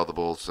spray all the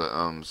bolts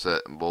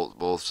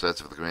both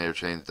sets of the conveyor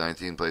chains.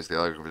 19. Place the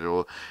auger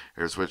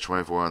conveyor switch.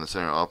 24 on the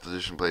center off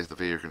position. Place the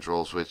feeder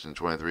control switch, and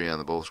 23 on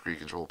the both screed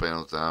control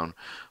panels down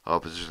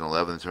off position.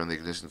 11. Turn the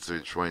ignition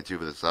switch. 22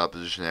 for the stop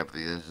position after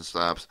the engine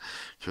stops.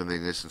 Turn the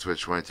ignition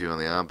switch. 22 on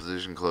the on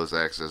position. Close the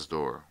access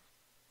door.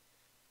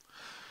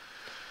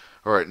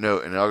 Alright,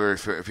 note, an auger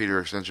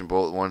feeder extension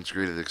bolt, 1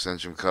 screeded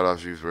extension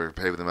cutoffs used for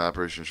paving the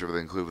operation. Ensure they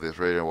include with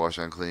the radar wash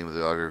on clean with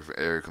the auger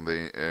air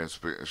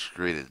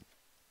screeded.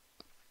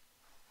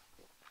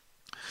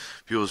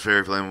 Fuel is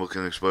very flammable,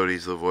 can explode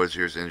easily, avoid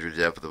serious injury,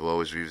 death, but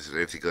always use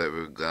safety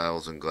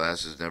goggles and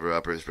glasses. Never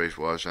operate a space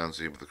wash on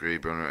with the screed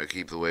burner.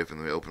 Keep away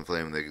from the open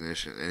flame in the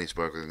ignition, any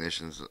spark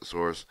ignition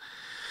source.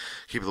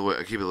 Keep at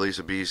least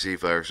a BC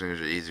fire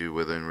extinguisher easy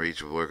within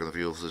reach of work on the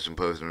fuel system.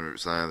 Post and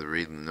sign of the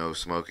read no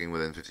smoking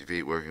within 50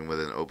 feet. Working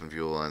within open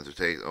fuel lines.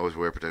 Always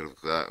wear protective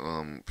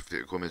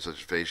equipment such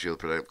as face shield,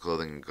 protective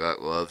clothing, and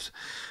gloves.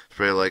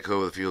 Spray a light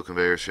coat with the fuel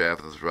conveyor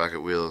shaft with the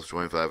sprocket wheels.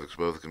 25.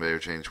 Expose the conveyor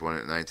chain.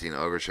 19.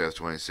 Auger shaft.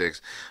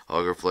 26.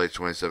 Auger flights.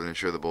 27.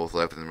 Ensure that both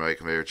left and right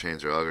conveyor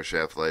chains or auger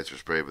shaft lights are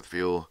sprayed with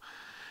fuel.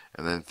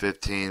 And then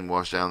 15,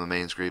 wash down the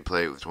main screed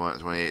plate with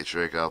 28,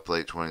 strike off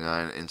plate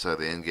 29, inside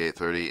the end gate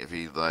 30,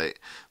 feed light,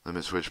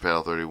 limit switch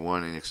paddle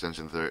 31, and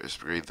extension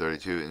screed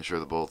 32, ensure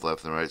that both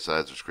left and right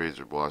sides of screeds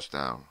are washed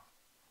down.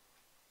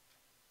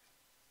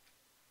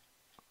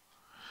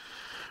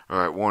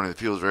 Alright, warning, the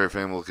fuel is very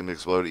flammable, can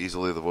explode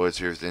easily, avoid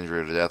serious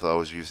injury or death,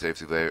 always use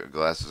safety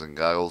glasses and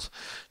goggles.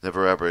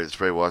 Never operate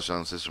spray wash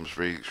down systems,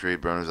 screed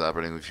burners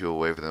operating with fuel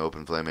away from the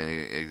open flame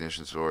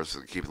ignition source.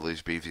 Keep at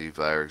least BC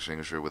fire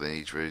extinguisher within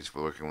each race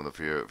for working with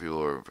a fuel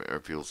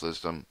or fuel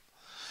system.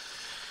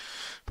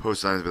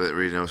 Post signs that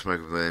read no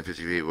smoke within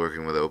 50 feet,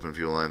 working with an open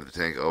fuel line of the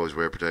tank. Always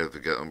wear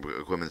protective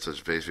equipment such as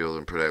face shield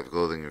and protective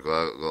clothing and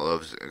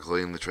gloves.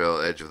 Clean the trail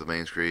edge of the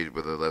main screed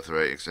with the left and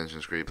right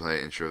extension screed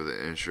plate. Ensure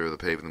the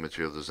paving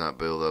material does not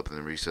build up in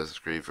the recessed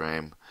screed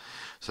frame.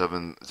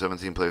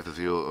 17. Place the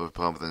fuel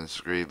pump within the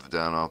screed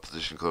down off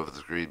position. Close the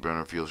screed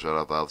burner fuel shut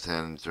off valve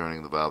 10.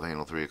 Turning the valve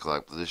handle 3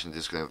 o'clock position.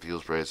 Disconnect the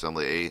fuel spray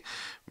assembly 8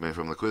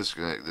 from the quick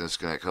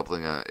disconnect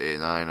coupling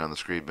 9 on the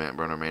screed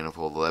burner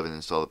manifold 11.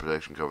 Install the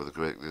protection cover. The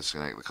quick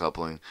disconnect the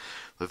coupling.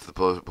 Lift the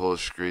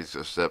push screed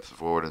steps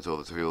forward until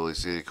the fuel is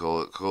seated.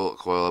 Coil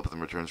up with the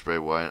return spray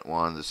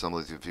wand.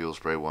 Assembly to the fuel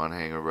spray wand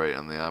hanger right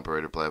on the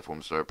operator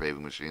platform. Start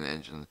paving machine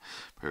engine.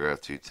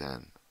 Paragraph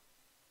 210.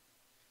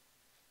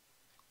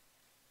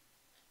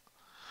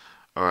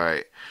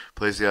 Alright,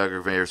 place the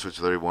auger conveyor switch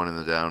 31 in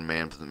the down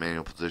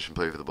manual position.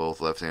 Play for the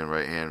both left hand and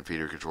right hand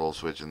feeder control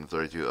switch in the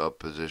 32 up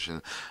position.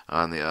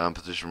 On the on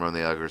position, run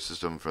the auger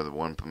system for the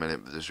 1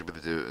 minute.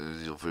 Distribute the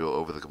diesel fuel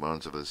over the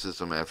components of the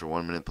system. After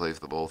 1 minute, place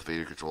the both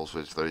feeder control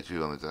switch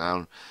 32 on the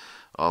down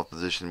off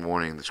position.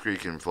 Warning: the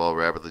screed can fall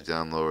rapidly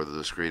down lower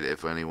the screed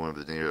if any one of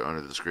the near under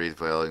the screed.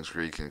 Falling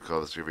screed can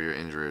cause severe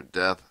injury or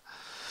death.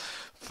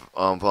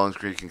 Falling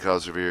screed can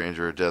cause severe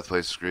injury or death.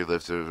 Place the screed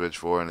lift to switch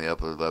 4 in the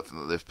upper left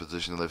lift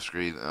position. Lift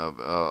screed up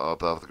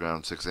off the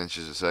ground 6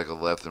 inches. A cycle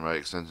left and right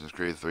extension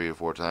screed 3 or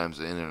 4 times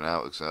in and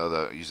out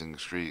using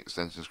screed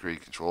extension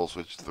screed control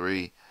switch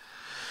 3.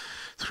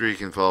 Screed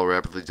can fall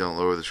rapidly. Don't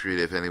lower the screed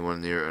if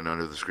anyone near and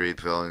under the screed.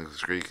 Falling the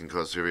screed can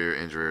cause severe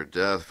injury or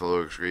death.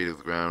 Lower the screed to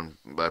the ground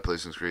by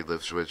placing screed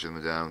lift switch in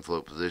the down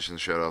float position.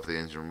 Shut off the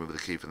engine. Remove the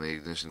key from the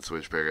ignition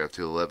switch. Paragraph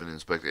 211.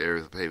 Inspect the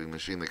area of the paving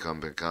machine that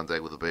come in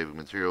contact with the paving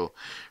material.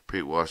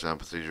 Pre-wash down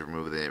procedure.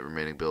 Remove the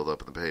remaining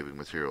buildup of the paving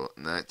material.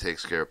 And that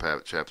takes care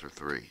of chapter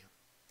 3.